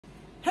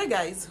Hey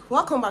guys,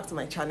 welcome back to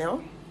my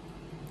channel.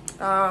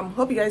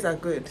 Hope you guys are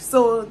good.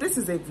 So this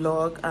is a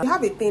vlog. We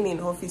have a thing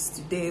in office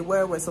today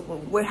where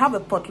we have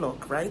a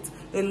potluck, right?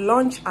 A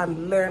lunch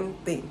and learn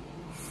thing.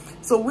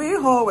 So we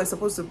all were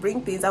supposed to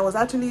bring things. I was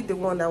actually the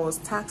one that was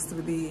tasked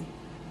with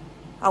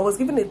I was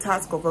given a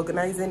task of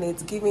organizing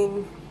it,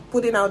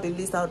 putting out the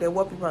list out there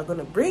what people are going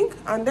to bring,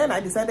 and then I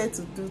decided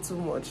to do too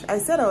much. I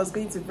said I was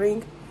going to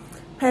bring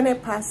penne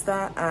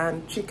pasta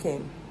and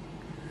chicken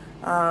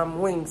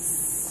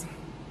wings,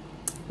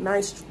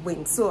 nice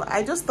wings. So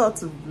I just thought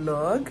to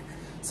vlog.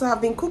 So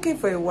I've been cooking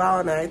for a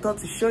while now. I thought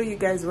to show you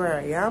guys where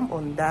I am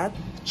on that.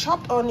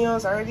 Chopped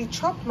onions. I already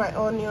chopped my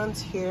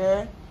onions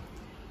here.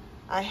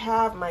 I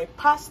have my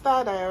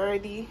pasta that I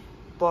already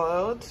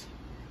boiled.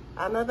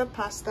 Another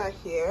pasta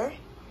here.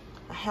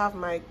 I have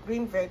my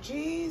green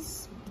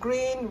veggies,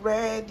 green,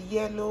 red,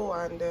 yellow,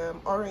 and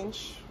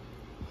orange.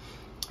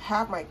 I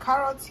have my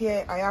carrots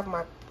here. I have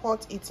my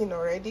pot eating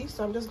already,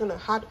 so I'm just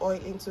gonna add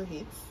oil into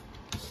it.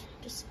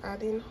 Just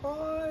adding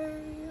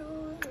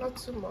oil, not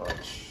too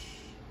much.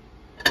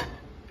 I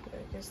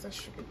guess that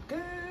should be good.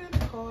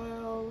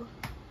 Oil.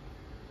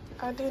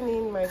 Adding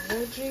in my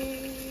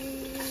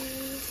veggies.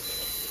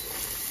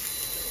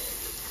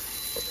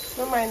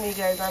 Don't mind me,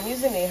 guys. I'm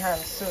using a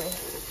hand, so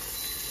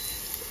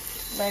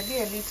it might be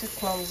a little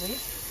clumsy,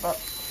 but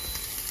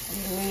we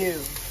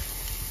move.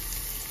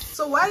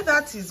 So while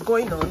that is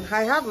going on,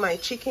 I have my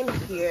chicken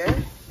here,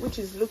 which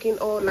is looking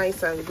all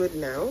nice and good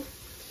now.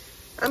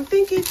 I'm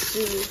thinking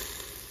to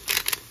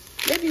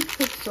maybe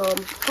put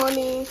some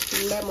honey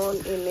lemon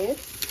in it,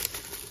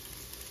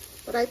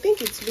 but I think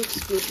it looks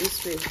good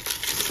this way.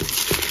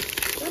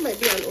 That might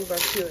be an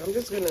overkill. I'm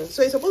just gonna,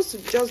 so it's supposed to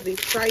just be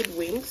fried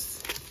wings.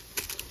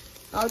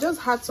 I'll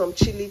just add some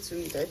chili to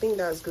it. I think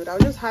that's good. I'll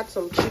just add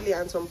some chili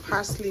and some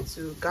parsley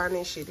to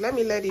garnish it. Let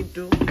me let it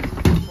do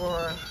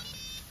for,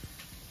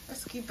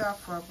 let's keep that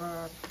for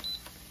about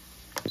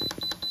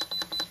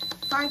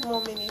 5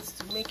 more minutes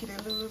to make it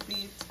a little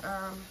bit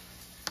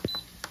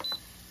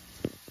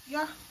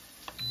yeah,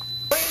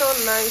 going on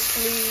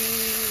nicely.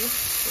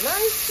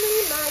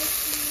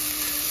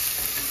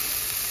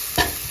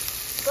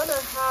 Gonna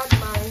add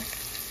my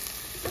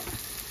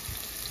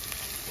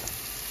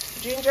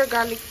ginger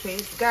garlic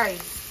paste.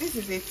 Guys, this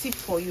is a tip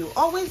for you.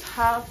 Always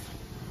have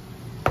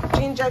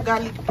ginger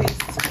garlic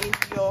paste in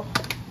your,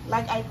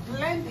 like, I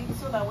blend it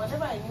so that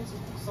whenever I need to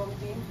do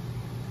something,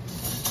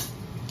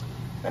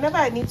 whenever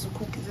I need to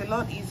cook, it's a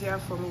lot easier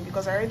for me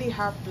because I already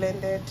have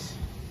blended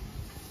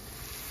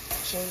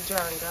ginger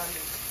and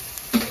garlic.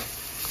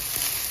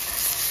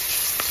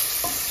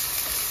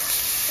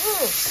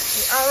 The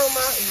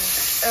aroma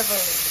is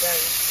heavenly,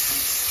 guys.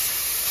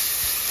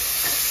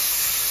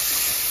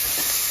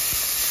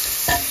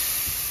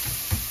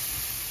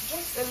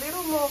 Just a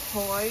little more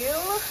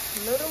oil,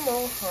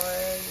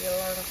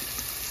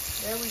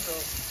 There we go.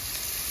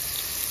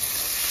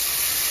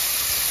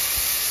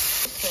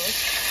 Okay.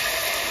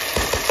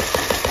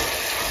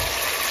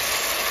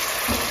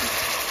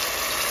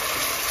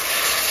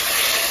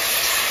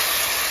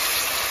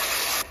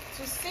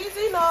 To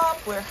season up,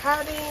 we're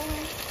adding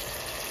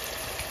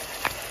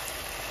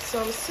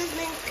some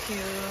seasoning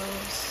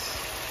cubes.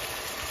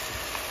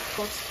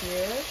 Put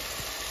here.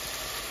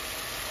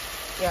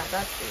 Yeah,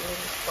 that's the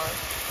really fun.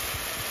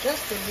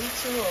 Just a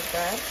little of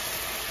that.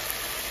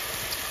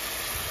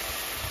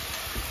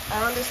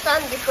 I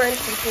understand different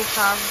people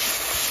have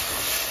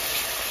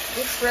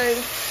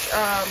different,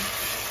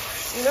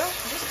 you know,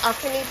 just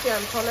affinity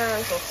and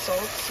tolerance of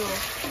salt. So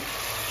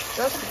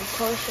just to be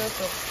conscious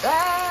of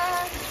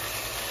that.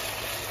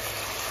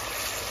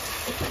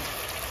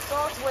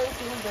 Salt went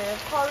in there.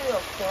 Curry,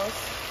 of course.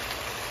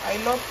 I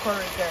love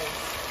curry, guys.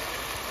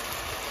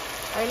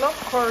 I love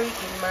curry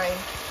in my,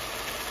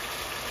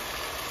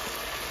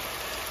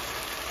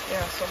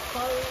 yeah, some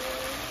curry.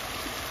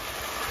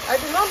 I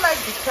do not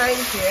like the thyme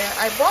here.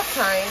 I bought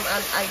thyme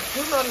and I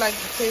do not like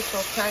the taste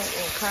of thyme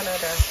in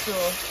Canada, so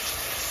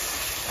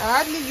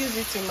I hardly use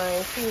it in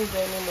my things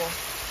anymore.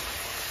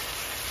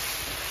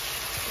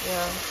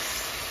 Yeah.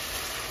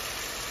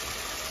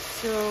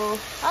 So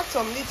add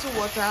some little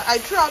water. I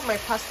threw out my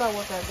pasta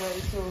water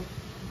again, so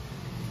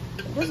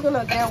I'm just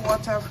gonna get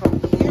water from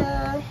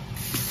here.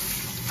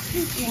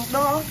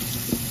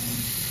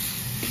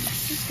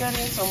 Just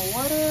getting some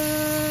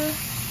water.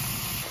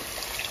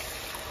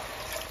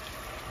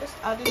 Just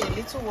adding a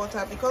little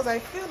water because I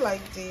feel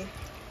like the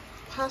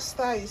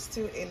pasta is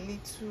still a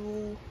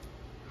little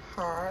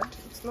hard.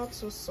 It's not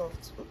so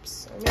soft.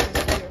 Oops, I made a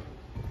mistake.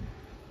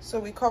 So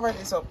we cover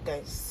this up,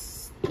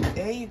 guys.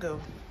 There you go.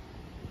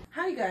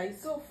 Hi guys,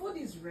 so food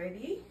is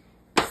ready.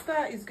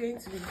 Pasta is going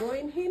to be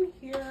going in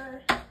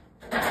here,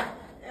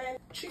 and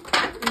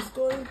chicken is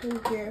going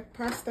in here.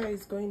 Pasta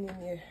is going in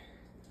here.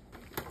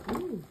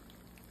 Ooh,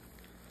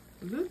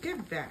 look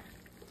at that.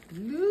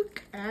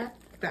 Look at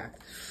that.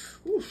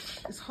 Oof,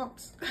 it's hot.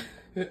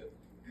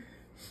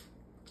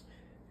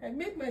 I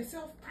made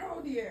myself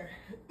proud here.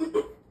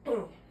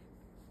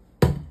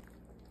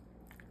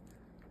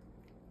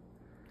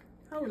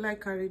 How will I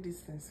carry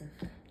this thing, sir?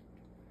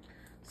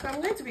 So I'm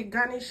going to be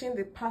garnishing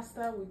the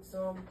pasta with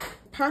some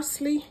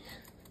parsley.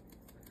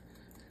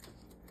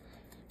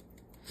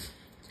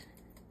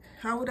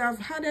 I would have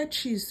added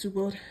cheese too,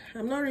 but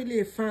I'm not really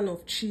a fan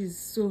of cheese,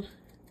 so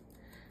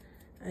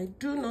I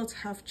do not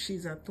have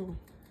cheese at home.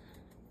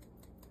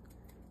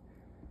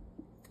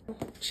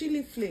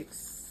 Chili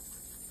flakes.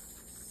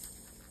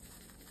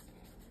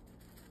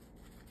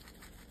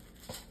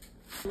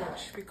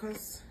 Much,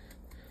 because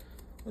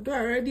although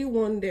I already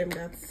warned them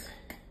that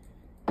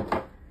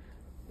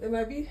there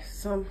might be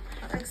some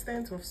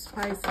extent of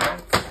spice in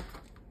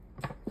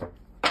it.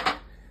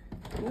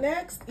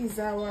 Next is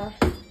our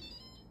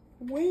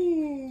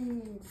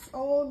wings,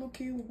 all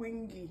looking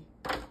wingy.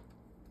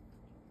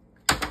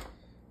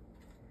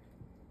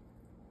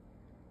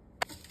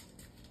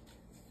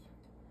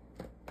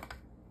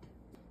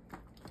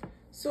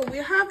 So we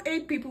have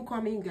 8 people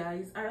coming,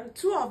 guys, and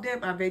 2 of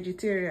them are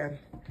vegetarian.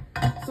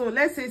 So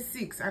let's say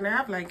 6, and I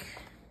have like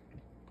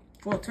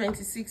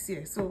 26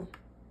 here. So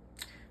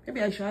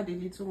maybe I should add a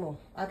little more.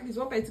 At least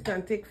one person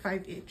can take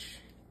 5 each.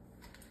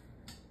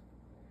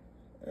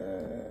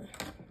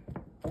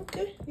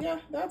 Okay, yeah,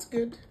 that's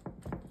good.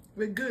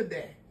 We're good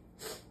there.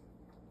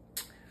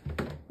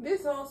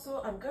 This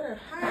also, I'm gonna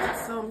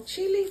add some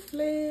chili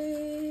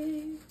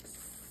flakes.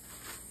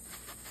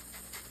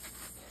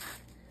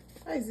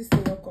 Why is this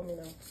thing not coming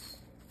out?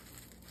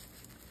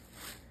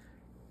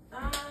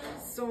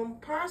 And some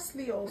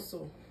parsley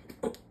also.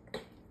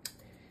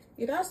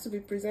 It has to be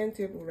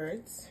presentable,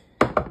 right?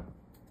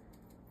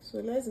 So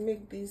let's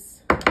make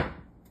this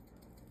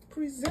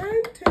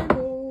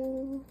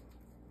presentable.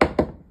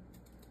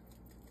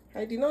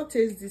 I did not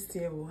taste this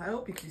thing. I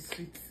hope it is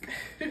sweet.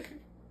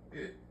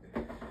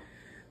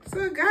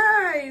 So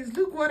guys,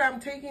 look what I'm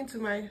taking to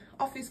my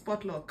office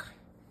potluck.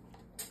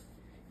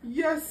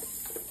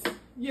 Yes,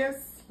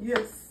 yes,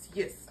 yes,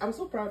 yes. I'm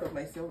so proud of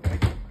myself.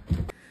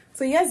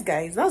 So yes,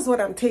 guys, that's what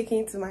I'm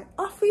taking to my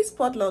office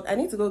potluck. I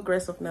need to go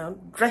dress up now,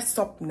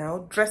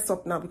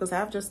 because I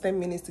have just 10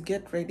 minutes to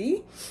get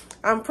ready.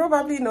 I'm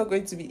probably not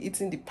going to be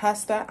eating the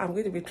pasta. I'm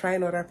going to be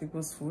trying other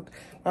people's food.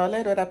 I'll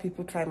let other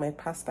people try my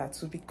pasta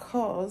too,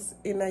 because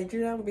a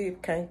Nigerian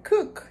babe can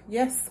cook.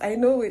 Yes, I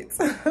know it.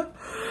 All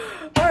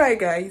right,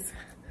 guys.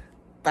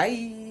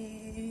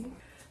 Bye.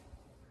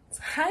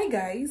 Hi,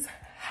 guys.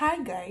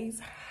 Hi, guys.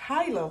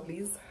 Hi,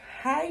 lovelies.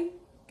 Hi,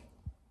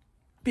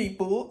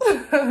 people.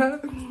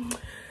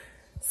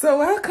 So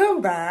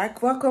welcome back.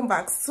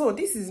 So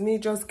this is me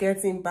just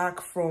getting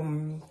back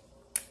from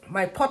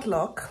my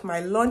potluck, my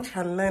lunch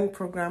and learn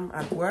program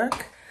at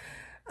work.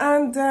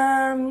 And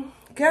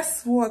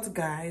guess what,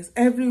 guys?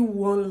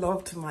 Everyone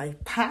loved my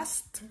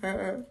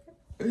pasta.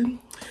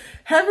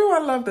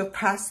 Everyone loved the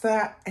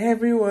pasta.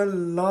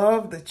 Everyone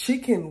loved the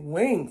chicken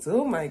wings.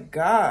 Oh my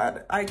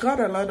god, I got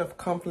a lot of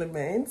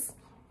compliments.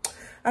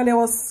 And there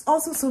was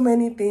also so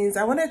many things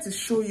I wanted to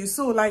show you.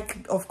 So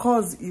like, of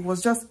course, it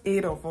was just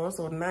 8 of us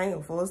or 9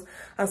 of us.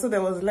 And so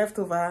there was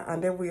leftover,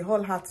 and then we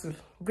all had to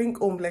bring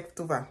home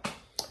leftover.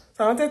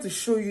 So I wanted to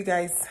show you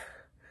guys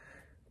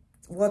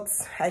what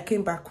I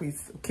came back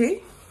with,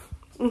 okay?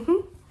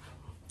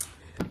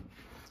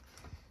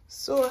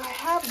 So I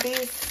have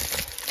this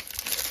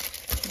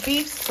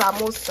beef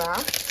samosa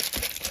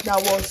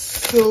that was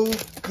so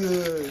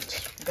good,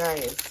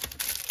 guys.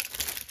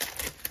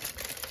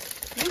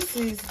 This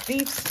is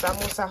beef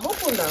samosa.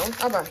 Open now,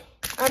 Abba.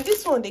 And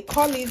this one, they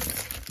call it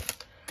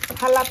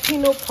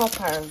jalapeno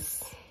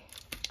poppers.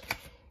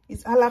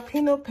 It's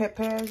jalapeno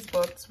peppers,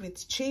 but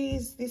with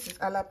cheese. This is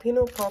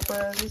jalapeno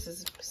poppers. This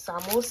is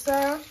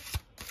samosa.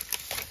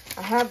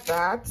 I have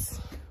that.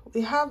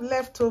 We have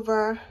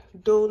leftover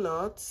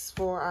donuts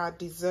for our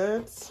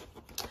desserts.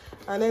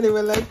 And then they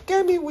were like,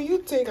 Kemi, will you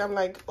take? I'm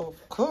like, of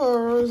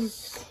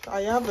course.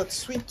 I have a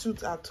sweet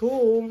tooth at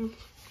home.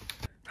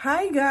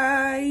 Hi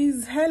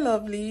guys, hey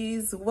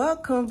lovelies,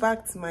 welcome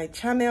back to my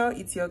channel.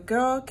 It's your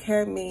girl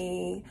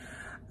Kemi.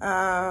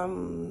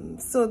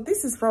 So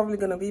this is probably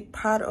gonna be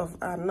part of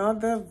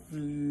another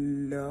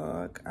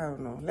vlog. I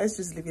don't know, let's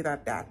just leave it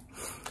at that.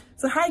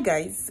 So hi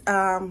guys,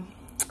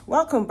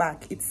 welcome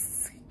back.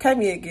 It's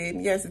Kemi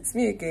again. Yes, it's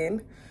me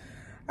again.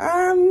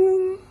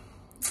 Why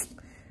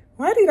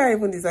did I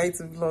even decide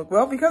to vlog?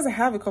 Well, because I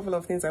have a couple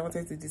of things I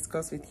wanted to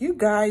discuss with you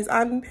guys,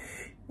 and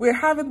we're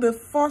having the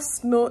first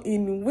snow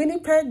in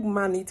Winnipeg,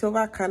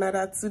 Manitoba,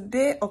 Canada.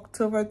 Today,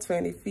 October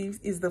 25th,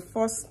 is the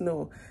first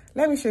snow.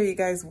 Let me show you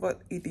guys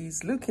what it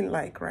is looking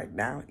like right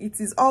now. It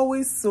is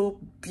always so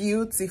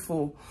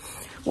beautiful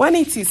when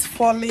it is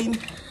falling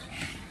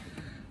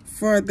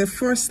for the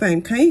first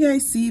time. Can you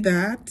guys see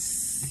that?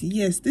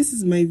 Yes, this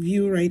is my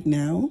view right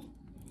now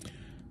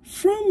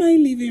from my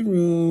living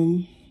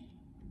room.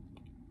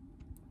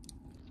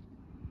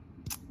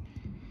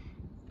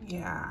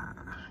 Yeah,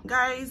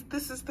 guys,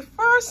 this is the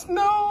first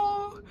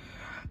snow.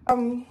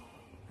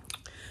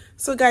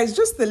 So guys,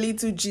 just a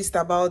little gist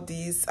about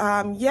this.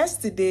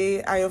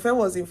 Yesterday Ayofe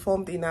was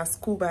informed in her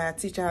school by her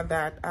teacher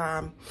that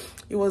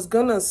it was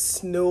gonna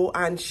snow,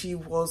 and she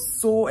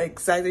was so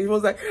excited. She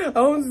was like, I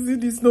want to see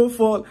the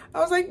snowfall. I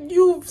was like,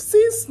 you've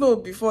seen snow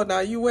before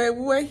now. We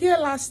were here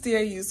last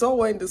year, you saw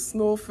when the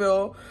snow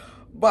fell.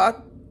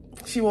 But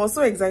she was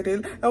so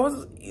excited.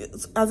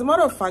 As a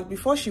matter of fact,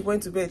 before she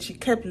went to bed, she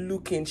kept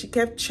looking, she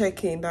kept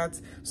checking that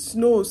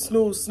snow. She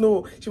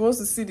wants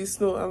to see the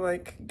snow. I'm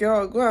like,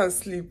 girl, go and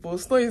sleep. Oh,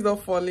 snow is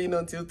not falling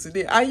until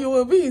today, and you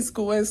will be in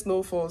school when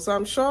snow falls. So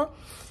I'm sure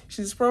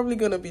she's probably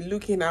gonna be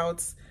looking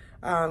out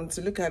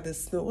to look at the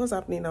snow. What's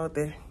happening out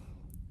there?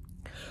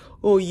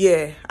 Oh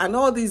yeah, and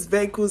all these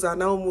vehicles are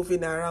now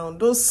moving around.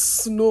 Those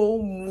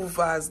snow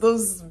movers,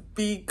 those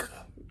big,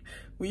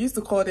 we used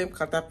to call them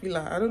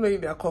caterpillar. I don't know if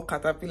they are called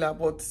caterpillar,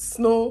 but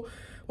snow,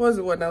 what's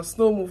the word now?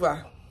 Snow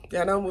mover. They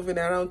are now moving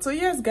around. So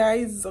yes,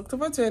 guys,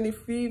 October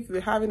 25th,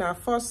 we're having our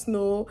first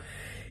snow.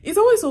 It's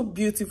always so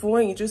beautiful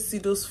when you just see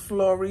those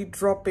flurry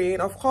dropping.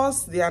 Of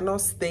course, they are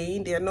not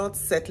staying, they are not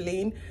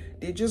settling.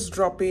 They're just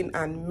dropping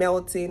and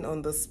melting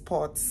on the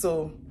spot.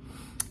 So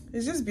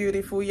it's just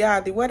beautiful. Yeah,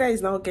 the weather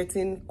is now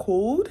getting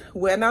cold.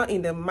 We're now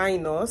in the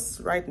minus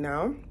right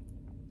now.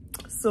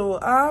 So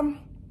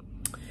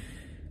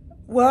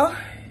well,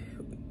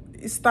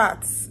 it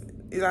starts.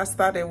 It has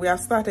started. We have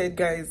started,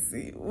 guys.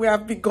 We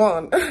have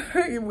begun.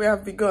 We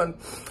have begun.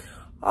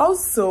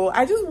 Also,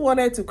 I just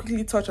wanted to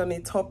quickly touch on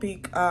a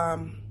topic,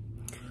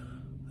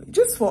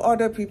 just for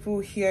other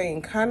people here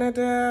in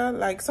Canada,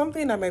 like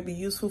something that might be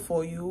useful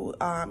for you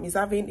is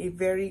having a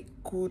very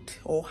good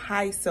or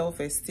high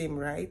self-esteem,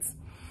 right?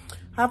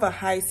 Have a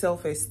high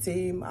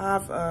self-esteem,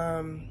 have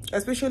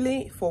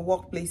especially for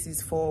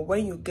workplaces, for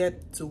when you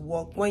get to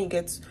work, when you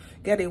get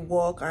a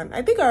work. And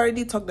I think I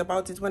already talked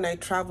about it when I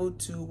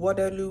traveled to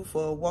Waterloo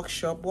for a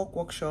workshop.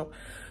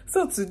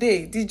 So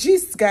today, the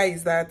gist,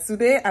 guys, that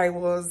today I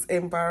was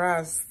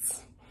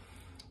embarrassed.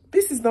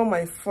 This is not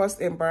my first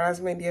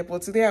embarrassment yet,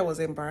 but today I was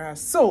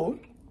embarrassed. So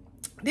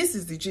this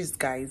is the gist,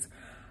 guys.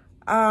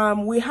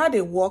 We had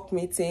a work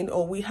meeting,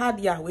 or we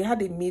had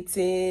a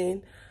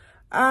meeting.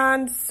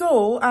 And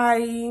so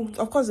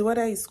of course, the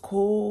weather is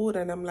cold,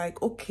 and I'm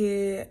like,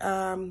 okay,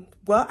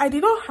 well, I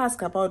did not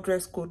ask about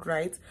dress code,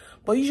 right?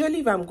 But usually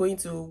if I'm going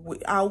to,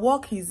 our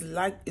work is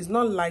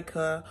not like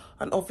an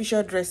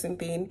official dressing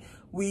thing.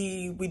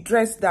 We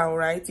dress down,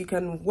 right? You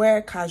can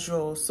wear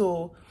casual.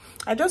 So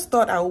I just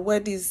thought I would wear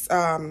this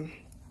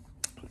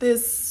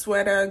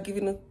sweater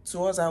given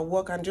to us at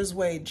work and just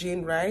wear a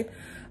jean, right?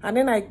 And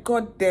then I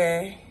got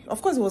there.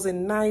 Of course, it was a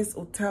nice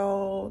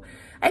hotel.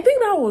 I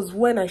think that was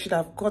when I should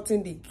have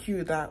gotten the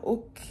cue that,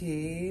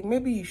 okay,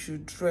 maybe you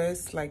should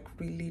dress like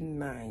really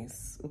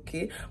nice,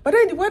 okay? But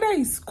then the weather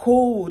is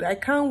cold. I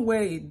can't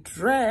wear a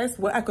dress.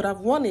 Well, I could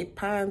have worn a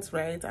pants,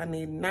 right? And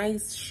a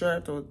nice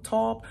shirt or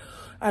top.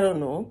 I don't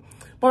know.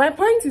 But my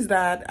point is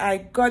that I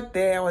got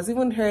there. I was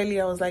even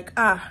early. I was like,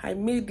 I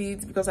made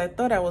it, because I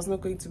thought I was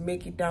not going to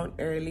make it down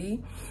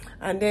early.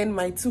 And then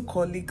my two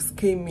colleagues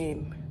came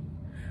in,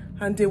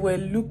 and they were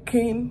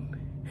looking.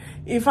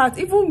 In fact,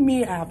 even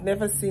me, I have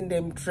never seen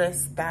them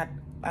dress that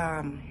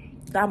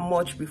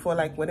much before.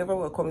 Like whenever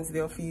we're coming to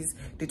the office,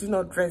 they do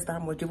not dress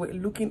that much. They were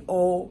looking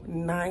all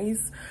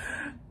nice,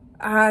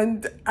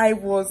 and I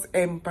was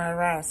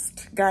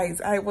embarrassed,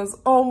 guys. I was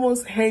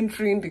almost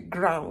entering the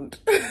ground.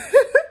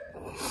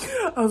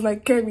 I was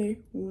like, Kemi,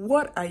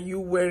 what are you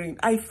wearing?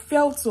 I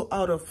felt so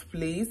out of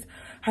place.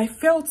 I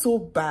felt so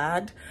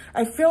bad.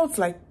 I felt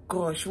like,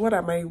 gosh, what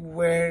am I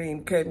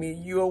wearing,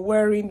 Kemi? You're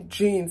wearing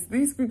jeans.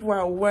 These people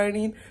are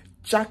wearing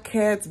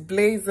jackets,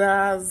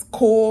 blazers,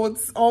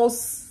 coats, all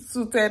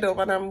suited up,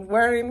 and I'm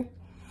wearing...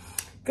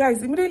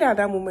 Guys, immediately at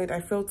that moment,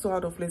 I felt so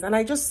out of place, and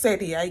I just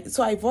said it.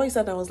 So I voiced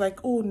it, and I was like,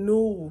 oh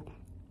no,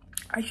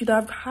 I should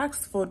have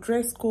asked for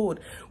dress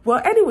code.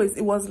 Well, anyways,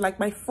 it was like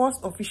my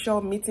first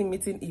official meeting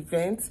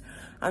event,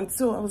 and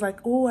so I was like,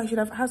 oh, I should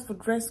have asked for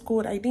dress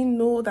code. I didn't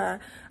know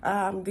that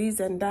this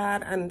and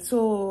that, and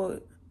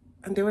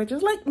they were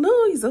just like, no,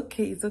 it's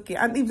okay, it's okay.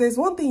 And if there's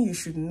one thing you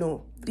should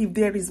know, if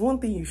there is one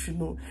thing you should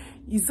know,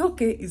 it's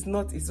okay, it's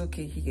not, it's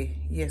okay here.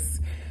 Yes,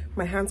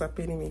 my hands are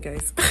paining me,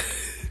 guys.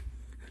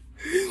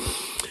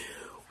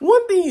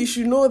 One thing you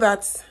should know, that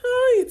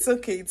it's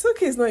okay, it's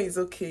not, it's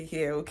okay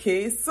here,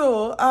 okay?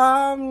 So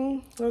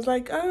I was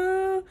like,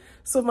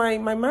 so my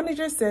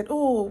manager said,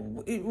 oh,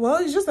 well,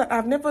 it's just that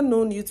I've never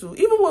known you to,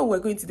 even when we're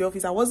going to the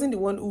office, I wasn't the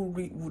one who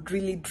would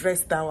really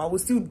dress down. I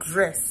would still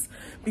dress,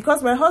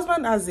 because my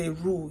husband has a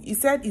rule. He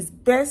said it's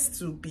best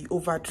to be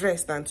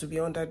overdressed than to be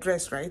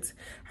underdressed, right?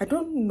 I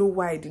don't know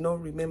why I did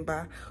not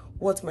remember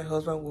what my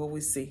husband will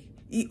always say.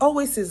 He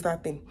always says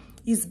that thing.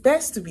 It's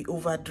best to be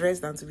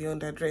overdressed than to be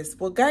underdressed.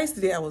 But guys,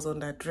 today I was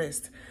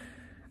underdressed.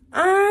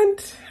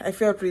 And I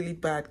felt really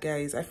bad,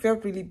 guys. I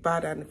felt really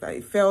bad, and I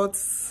felt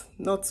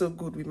not so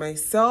good with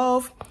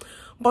myself.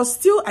 But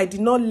still, I did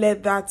not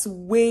let that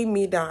weigh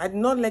me down. I did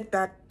not let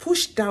that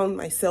push down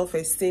my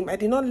self-esteem. I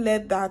did not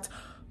let that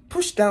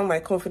push down my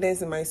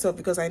confidence in myself,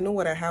 because I know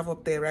what I have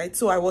up there, right?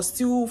 So I was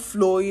still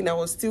flowing. I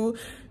was still...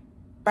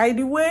 By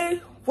the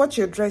way, what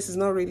your dress is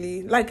not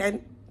really like.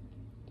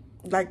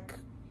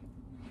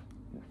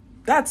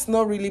 That's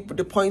not really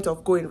the point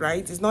of going,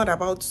 right? It's not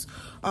about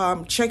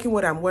checking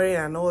what I'm wearing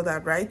and all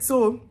that, right?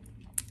 So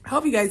I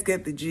hope you guys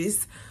get the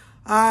gist.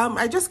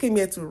 I just came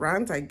here to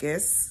rant, I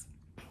guess.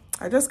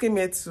 I just came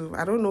here to,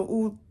 I don't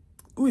know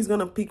who is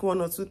gonna pick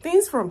one or two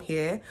things from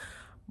here,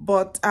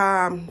 but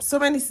so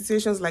many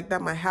situations like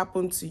that might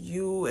happen to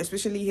you,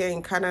 especially here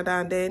in Canada,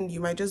 and then you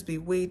might just be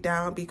way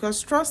down.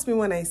 Because trust me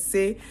when I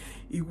say,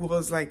 it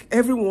was like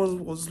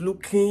everyone was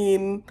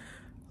looking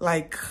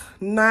like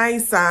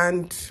nice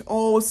and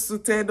all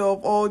suited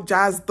up, all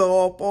jazzed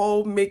up,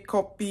 all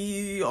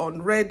makeup-y,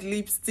 on red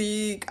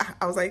lipstick.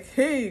 I was like,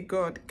 hey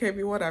God,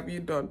 Kemi, what have you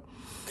done?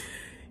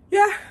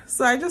 Yeah,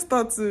 so I just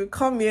thought to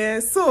come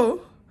here.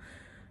 So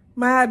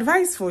my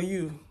advice for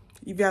you,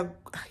 if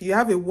you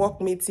have a work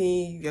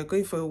meeting, you're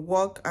going for a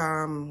work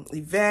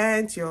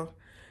event,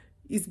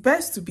 it's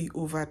best to be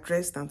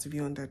overdressed than to be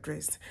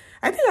underdressed.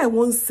 I think I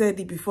once said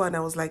it before and I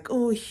was like,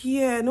 oh,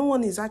 here, no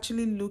one is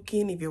actually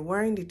looking. If you're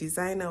wearing the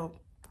designer,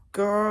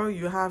 girl,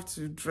 you have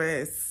to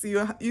dress.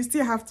 You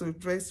still have to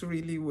dress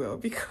really well,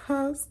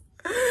 because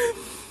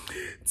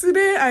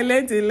today I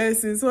learned a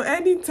lesson. So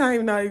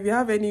anytime now, if you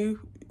have any,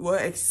 well,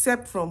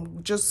 except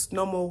from just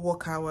normal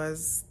work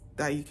hours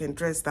that you can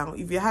dress down,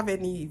 if you have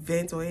any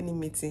event or any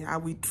meeting, I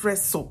will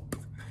dress up.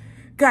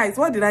 Guys,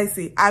 what did I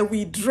say? I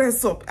will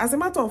dress up. As a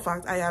matter of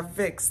fact, I have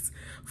vexed.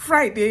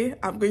 Friday,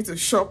 I'm going to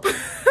shop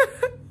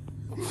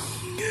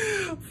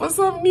for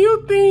some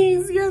new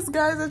things. Yes,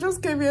 guys, I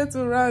just came here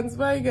to rant.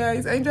 Bye,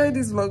 guys. Enjoy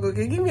this vlog,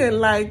 okay? Give me a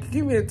like,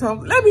 give me a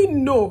thumb. Let me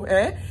know,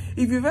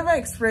 if you've ever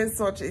experienced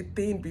such a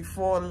thing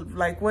before,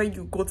 like when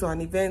you go to an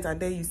event and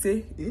then you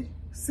say,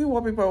 see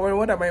what people are wearing,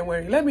 what am I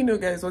wearing? Let me know,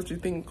 guys, what you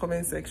think in the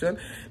comment section.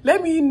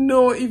 Let me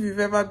know if you've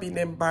ever been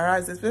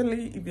embarrassed,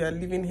 especially if you are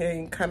living here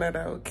in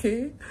Canada,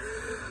 okay?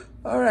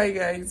 All right,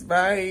 guys,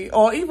 bye.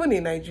 Or even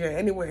in Nigeria,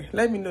 anyway,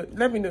 let me know.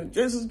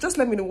 Just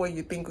let me know what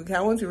you think, okay?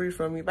 I want to read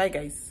from you. Bye,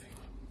 guys.